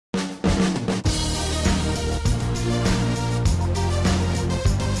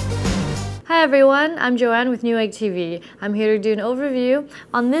Hi everyone, I'm Joanne with Newegg TV. I'm here to do an overview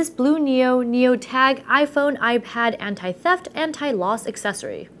on this blue Nio Tag iPhone, iPad anti-theft, anti-loss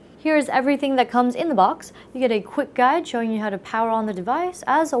accessory. Here is everything that comes in the box. You get a quick guide showing you how to power on the device,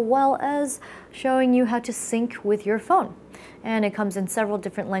 as well as showing you how to sync with your phone. And it comes in several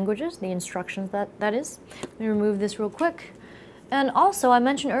different languages, the instructions that is. Let me remove this real quick. And also, I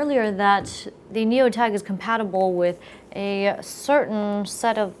mentioned earlier that the Nio Tag is compatible with a certain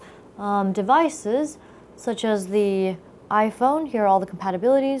set of devices, such as the iPhone. Here are all the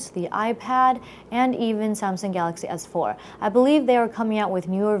compatibilities, the iPad, and even Samsung Galaxy S4. I believe they are coming out with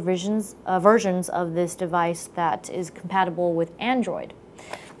newer versions of this device that is compatible with Android.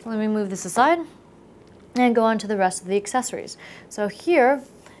 So let me move this aside and go on to the rest of the accessories. So here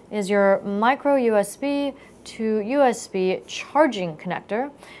is your micro USB to USB charging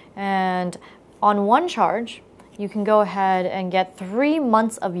connector, and on one charge you can go ahead and get 3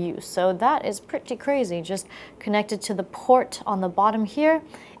 months of use. So that is pretty crazy. Just connect it to the port on the bottom here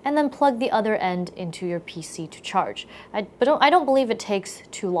and then plug the other end into your PC to charge. I don't believe it takes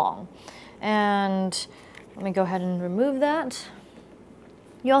too long. And let me go ahead and remove that.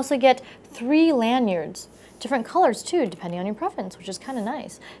 You also get 3 lanyards, different colors too, depending on your preference, which is kind of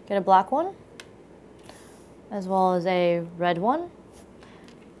nice. Get a black one, as well as a red one,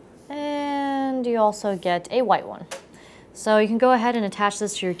 and you also get a white one. So you can go ahead and attach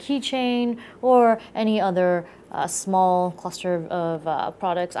this to your keychain or any other small cluster of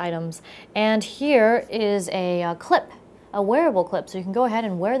products, items. And here is a clip, a wearable clip, so you can go ahead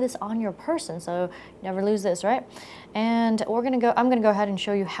and wear this on your person, so you never lose this, right? And I'm gonna go ahead and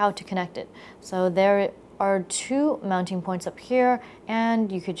show you how to connect it. So there are 2 mounting points up here,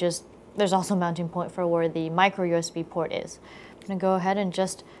 and you could just, there's also a mounting point for where the micro USB port is. I'm gonna go ahead and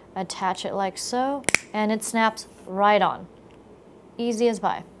just attach it like so, and it snaps right on. Easy as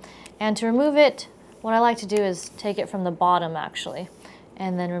pie. And to remove it, what I like to do is take it from the bottom actually,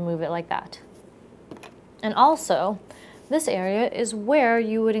 and then remove it like that. And also, this area is where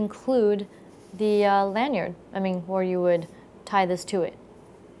you would include the lanyard, where you would tie this to it.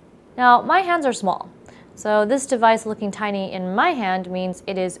 Now, my hands are small, so this device looking tiny in my hand means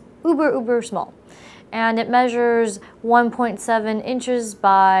it is uber small. And it measures 1.7 inches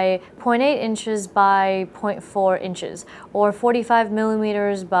by 0.8 inches by 0.4 inches, or 45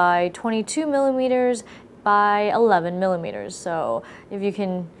 millimeters by 22 millimeters by 11 millimeters. So if you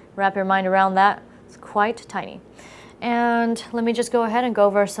can wrap your mind around that, it's quite tiny. And let me just go ahead and go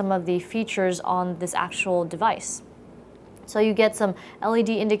over some of the features on this actual device. So you get some LED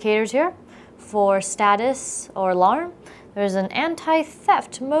indicators here for status or alarm. There's an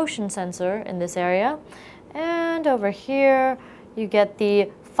anti-theft motion sensor in this area. And over here, you get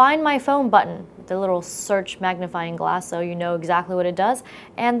the Find My Phone button, the little search magnifying glass so you know exactly what it does,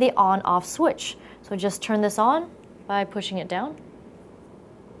 and the on-off switch. So just turn this on by pushing it down.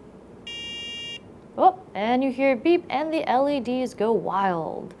 Oh, and you hear beep and the LEDs go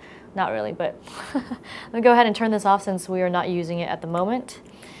wild. Not really, but let me go ahead and turn this off since we are not using it at the moment.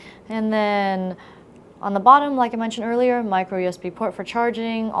 And then on the bottom, like I mentioned earlier, micro USB port for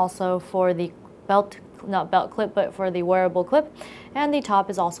charging, also for the not belt clip, but for the wearable clip. And the top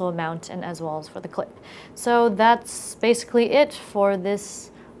is also a mount, and as well as for the clip. So that's basically it for this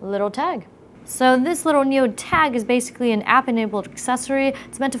little tag. So this little Nio Tag is basically an app-enabled accessory.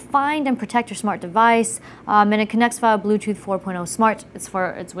 It's meant to find and protect your smart device, and it connects via Bluetooth 4.0 Smart.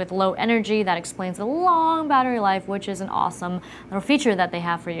 It's with low energy. That explains the long battery life, which is an awesome little feature that they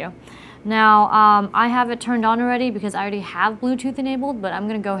have for you. Now, I have it turned on already because I already have Bluetooth enabled, but I'm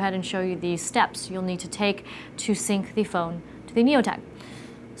going to go ahead and show you the steps you'll need to take to sync the phone to the Nio Tag.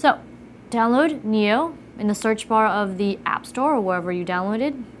 So, download Nio in the search bar of the App Store or wherever you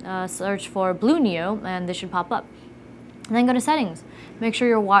downloaded. Search for Blue Nio and this should pop up. And then go to Settings. Make sure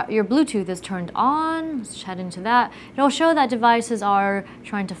your Bluetooth is turned on. Let's head into that. It'll show that devices are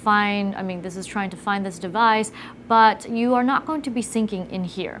trying to find, this is trying to find this device, but you are not going to be syncing in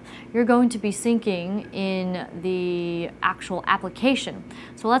here. You're going to be syncing in the actual application.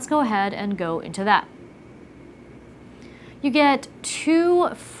 So let's go ahead and go into that. You get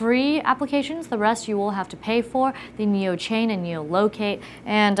 2 free applications. The rest you will have to pay for, the Nio Chain and Nio Locate.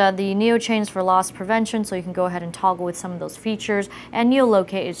 And the Nio Chain is for loss prevention, so you can go ahead and toggle with some of those features. And Nio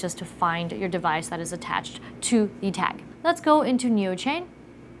Locate is just to find your device that is attached to the tag. Let's go into Nio Chain.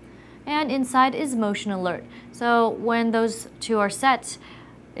 And inside is Motion Alert. So when those 2 are set,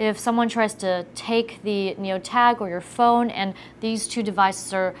 if someone tries to take the Nio Tag or your phone and these 2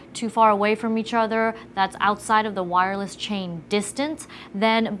 devices are too far away from each other, that's outside of the wireless chain distance,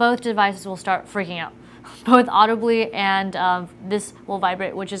 then both devices will start freaking out, both audibly and this will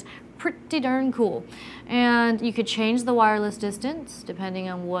vibrate, which is pretty darn cool. And you could change the wireless distance depending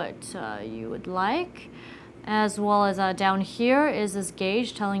on what you would like. As well as down here is this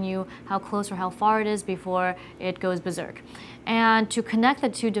gauge telling you how close or how far it is before it goes berserk. And to connect the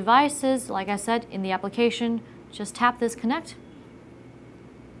two devices, like I said in the application, just tap this connect.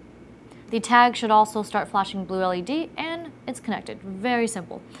 The tag should also start flashing blue LED and it's connected. Very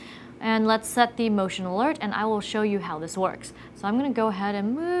simple. And let's set the motion alert and I will show you how this works. So I'm going to go ahead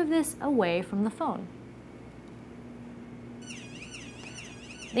and move this away from the phone.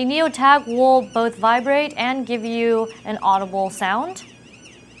 The Nio Tag will both vibrate and give you an audible sound.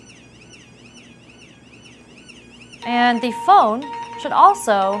 And the phone should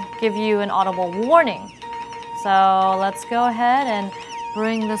also give you an audible warning. So let's go ahead and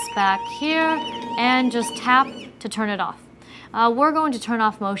bring this back here and just tap to turn it off. We're going to turn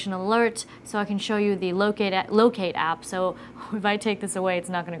off motion alert so I can show you the locate app. So if I take this away, it's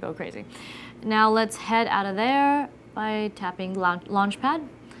not going to go crazy. Now let's head out of there by tapping Launchpad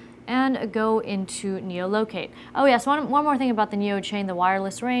and go into Nio Locate. Oh yes, one more thing about the Nio chain, the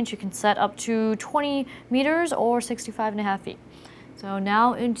wireless range. You can set up to 20 meters or 65.5 feet. So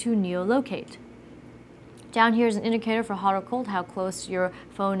now into Nio Locate. Down here is an indicator for hot or cold, how close your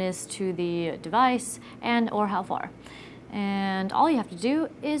phone is to the device or how far. And all you have to do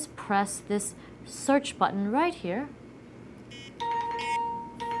is press this search button right here.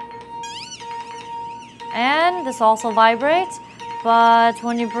 And this also vibrates, but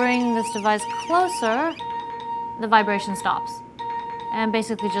when you bring this device closer, the vibration stops. And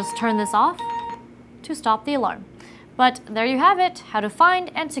basically just turn this off to stop the alarm. But there you have it, how to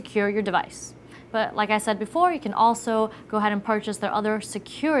find and secure your device. But like I said before, you can also go ahead and purchase their other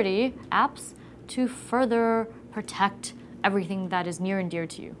security apps to further protect everything that is near and dear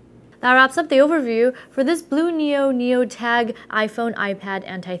to you. That wraps up the overview for this Blue Nio Tag iPhone, iPad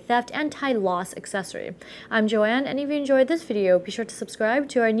anti-theft, anti-loss accessory. I'm Joanne, and if you enjoyed this video, be sure to subscribe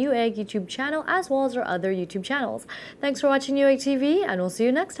to our Newegg YouTube channel as well as our other YouTube channels. Thanks for watching Newegg TV, and we'll see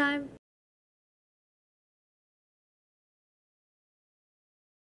you next time.